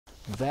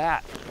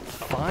that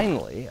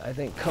finally, I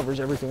think, covers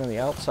everything on the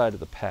outside of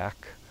the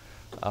pack.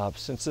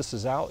 Since this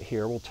is out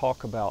here, we'll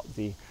talk about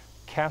the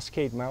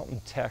Cascade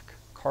Mountain Tech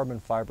carbon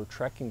fiber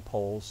trekking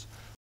poles.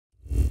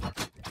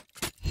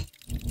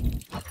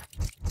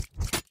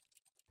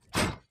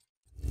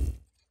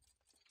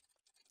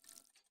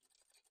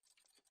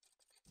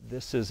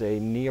 This is a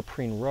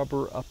neoprene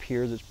rubber up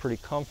here that's pretty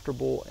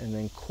comfortable, and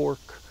then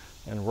cork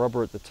and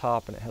rubber at the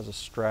top, and it has a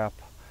strap.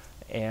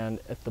 And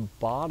at the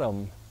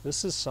bottom,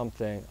 this is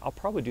something, I'll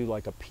probably do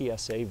like a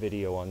PSA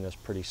video on this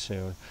pretty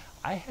soon.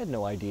 I had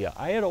no idea.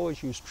 I had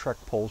always used trek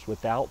poles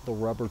without the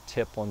rubber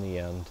tip on the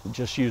end,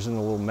 just using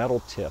the little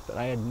metal tip, and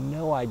I had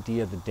no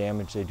idea the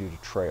damage they do to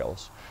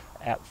trails.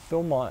 At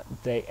Philmont,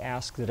 they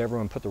asked that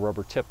everyone put the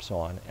rubber tips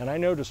on, and I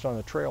noticed on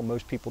the trail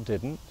most people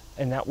didn't,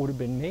 and that would have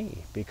been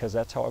me, because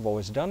that's how I've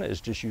always done it,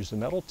 is just use the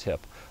metal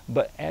tip.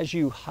 But as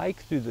you hike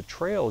through the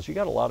trails, you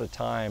got a lot of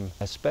time,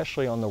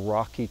 especially on the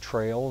rocky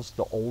trails,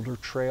 the older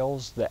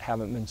trails that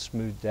haven't been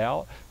smoothed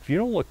out. If you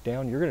don't look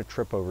down, you're going to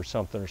trip over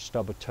something or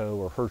stub a toe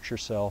or hurt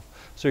yourself.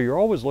 So you're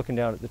always looking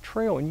down at the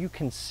trail, and you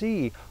can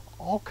see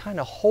all kind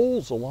of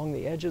holes along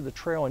the edge of the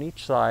trail on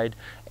each side,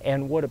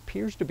 and what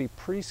appears to be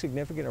pretty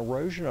significant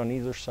erosion on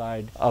either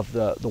side of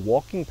the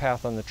walking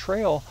path on the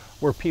trail,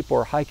 where people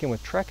are hiking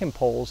with trekking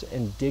poles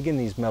and digging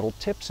these metal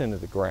tips into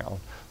the ground.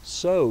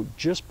 So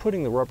just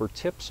putting the rubber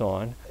tips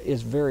on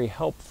is very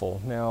helpful.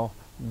 Now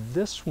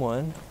this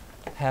one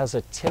has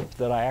a tip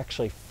that I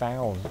actually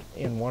found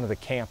in one of the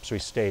camps we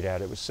stayed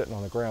at. It was sitting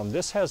on the ground.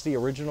 This has the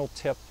original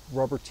tip,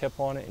 rubber tip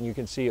on it, and you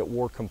can see it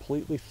wore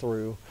completely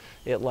through.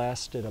 It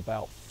lasted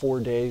about 4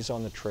 days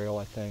on the trail,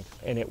 I think,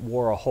 and it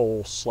wore a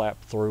hole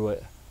slapped through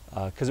it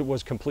because it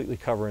was completely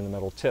covering the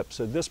metal tip.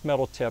 So this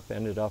metal tip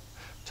ended up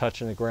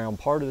touching the ground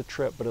part of the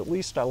trip, but at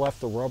least I left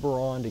the rubber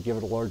on to give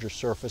it a larger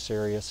surface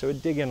area, so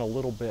it dig in a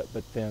little bit,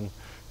 but then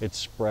it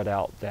spread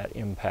out that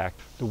impact.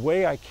 The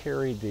way I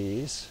carry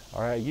these,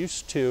 I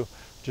used to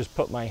just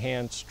put my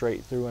hand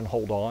straight through and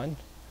hold on,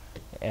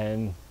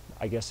 and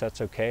I guess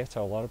that's okay. It's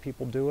how a lot of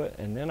people do it.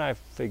 And then I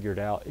figured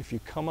out if you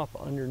come up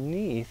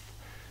underneath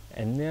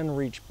and then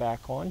reach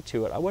back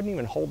onto it, I wasn't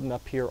even holding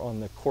up here on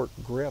the cork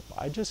grip.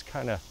 I just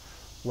kind of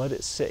let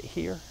it sit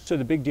here. So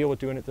the big deal with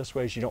doing it this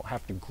way is you don't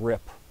have to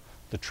grip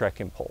the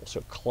trekking pole.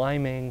 So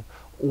climbing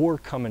or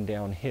coming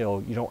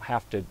downhill, you don't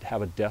have to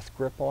have a death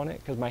grip on it,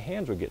 because my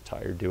hands would get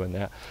tired doing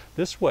that.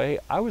 This way,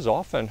 I was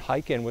often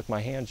hiking with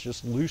my hands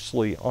just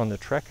loosely on the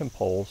trekking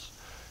poles,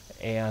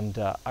 and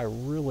I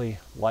really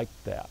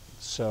liked that.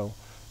 So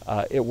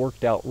it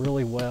worked out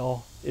really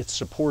well. It's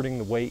supporting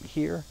the weight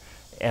here,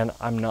 and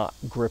I'm not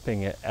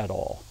gripping it at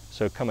all.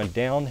 So coming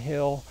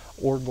downhill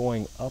or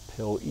going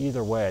uphill,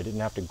 either way, I didn't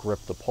have to grip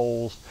the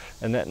poles.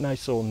 And that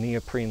nice little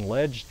neoprene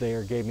ledge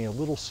there gave me a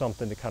little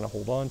something to kind of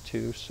hold on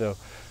to. So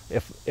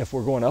if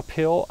we're going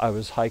uphill, I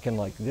was hiking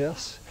like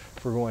this.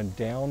 If we're going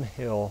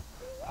downhill,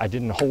 I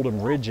didn't hold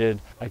them rigid.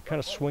 I'd kind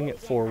of swing it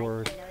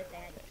forward.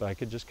 I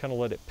could just kind of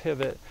let it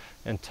pivot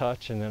and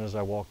touch, and then as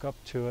I walk up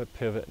to it,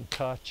 pivot and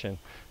touch, and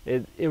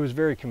it was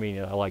very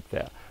convenient. I like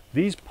that.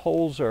 These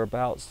poles are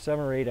about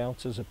 7 or 8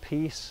 ounces a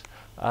piece,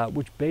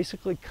 which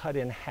basically cut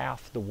in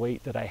half the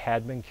weight that I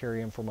had been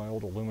carrying for my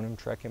old aluminum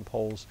trekking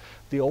poles.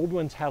 The old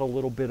ones had a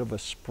little bit of a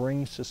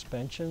spring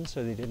suspension,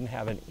 so they didn't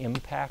have an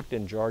impact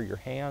and jar your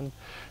hand.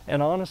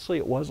 And honestly,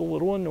 it was a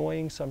little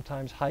annoying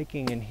sometimes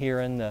hiking and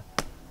hearing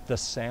the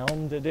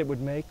sound that it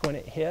would make when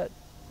it hit.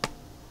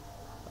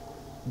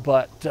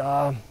 But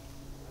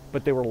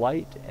they were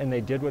light, and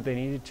they did what they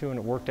needed to, and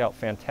it worked out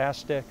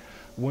fantastic.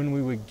 When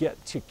we would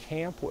get to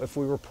camp, if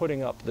we were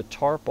putting up the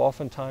tarp,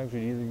 oftentimes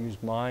we'd either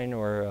use mine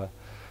or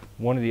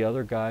one of the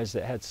other guys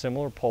that had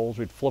similar poles.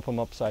 We'd flip them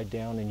upside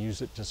down and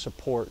use it to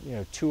support,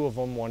 2 of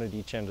them, one at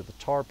each end of the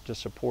tarp, to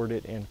support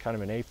it in kind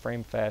of an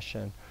A-frame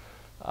fashion.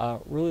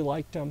 Really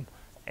liked them,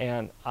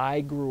 and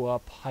I grew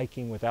up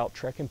hiking without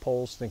trekking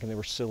poles, thinking they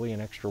were silly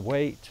and extra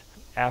weight.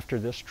 After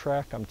this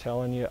trek, I'm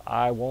telling you,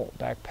 I won't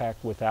backpack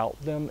without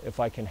them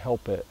if I can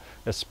help it,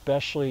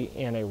 especially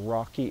in a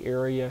rocky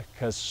area,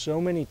 because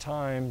so many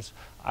times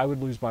I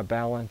would lose my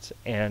balance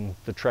and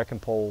the trekking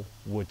pole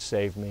would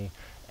save me.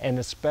 And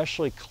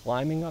especially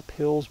climbing up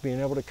hills, being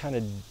able to kind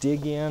of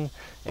dig in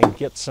and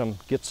get some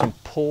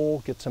pull,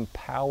 get some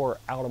power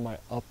out of my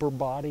upper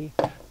body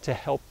to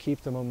help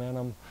keep the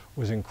momentum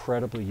was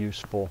incredibly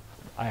useful.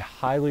 I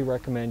highly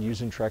recommend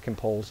using trekking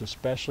poles,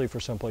 especially for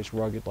someplace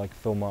rugged like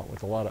Philmont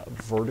with a lot of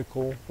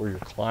vertical where you're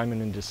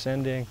climbing and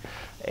descending.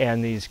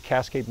 And these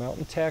Cascade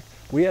Mountain Tech,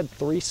 we had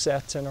 3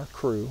 sets in our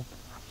crew.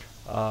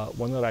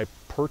 One that I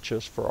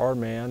purchased for our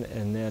man,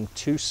 and then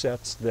 2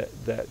 sets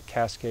that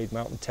Cascade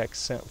Mountain Tech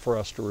sent for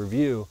us to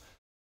review.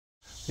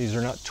 These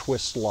are not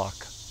twist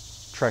lock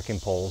trekking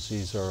poles,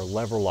 these are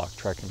lever lock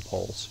trekking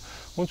poles.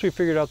 Once we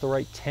figured out the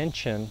right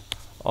tension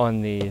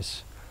on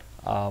these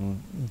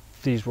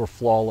were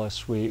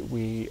flawless.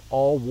 We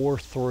all wore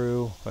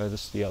through,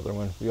 this is the other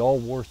one, we all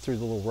wore through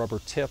the little rubber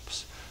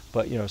tips,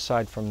 but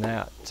aside from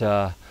that,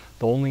 the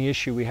only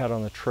issue we had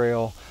on the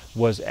trail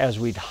was as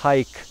we'd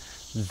hike,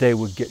 they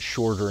would get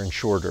shorter and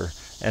shorter.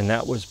 and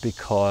that was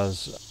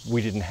because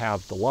we didn't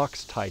have the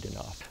locks tight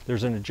enough.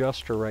 There's an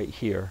adjuster right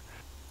here,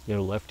 you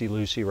know, lefty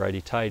loosey,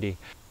 righty tighty.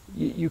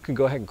 You can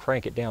go ahead and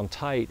crank it down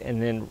tight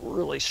and then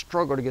really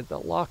struggle to get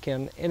that lock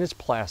in, and it's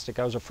plastic.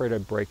 I was afraid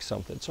I'd break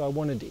something, so I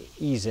wanted to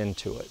ease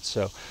into it.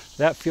 So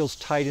that feels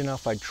tight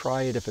enough. I'd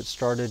try it. If it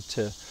started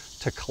to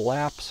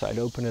collapse, I'd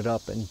open it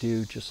up and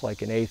do just like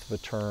 1/8 of a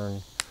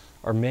turn,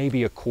 or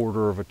maybe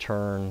 1/4 of a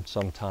turn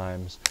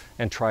sometimes,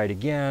 and try it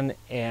again.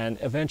 And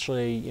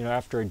eventually, you know,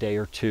 after a day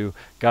or two,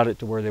 got it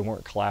to where they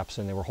weren't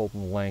collapsing, they were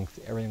holding length.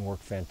 Everything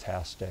worked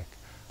fantastic.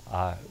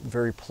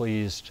 Very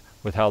pleased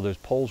with how those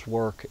poles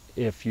work.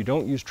 If you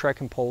don't use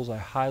trekking poles, I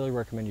highly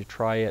recommend you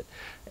try it.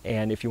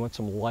 And if you want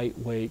some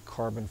lightweight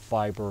carbon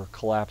fiber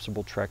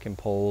collapsible trekking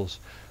poles,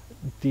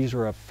 these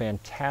are a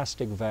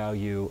fantastic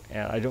value,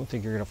 and I don't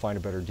think you're going to find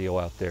a better deal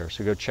out there.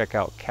 So go check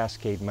out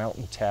Cascade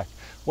Mountain Tech.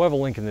 We'll have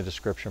a link in the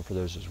description for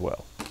those as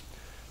well.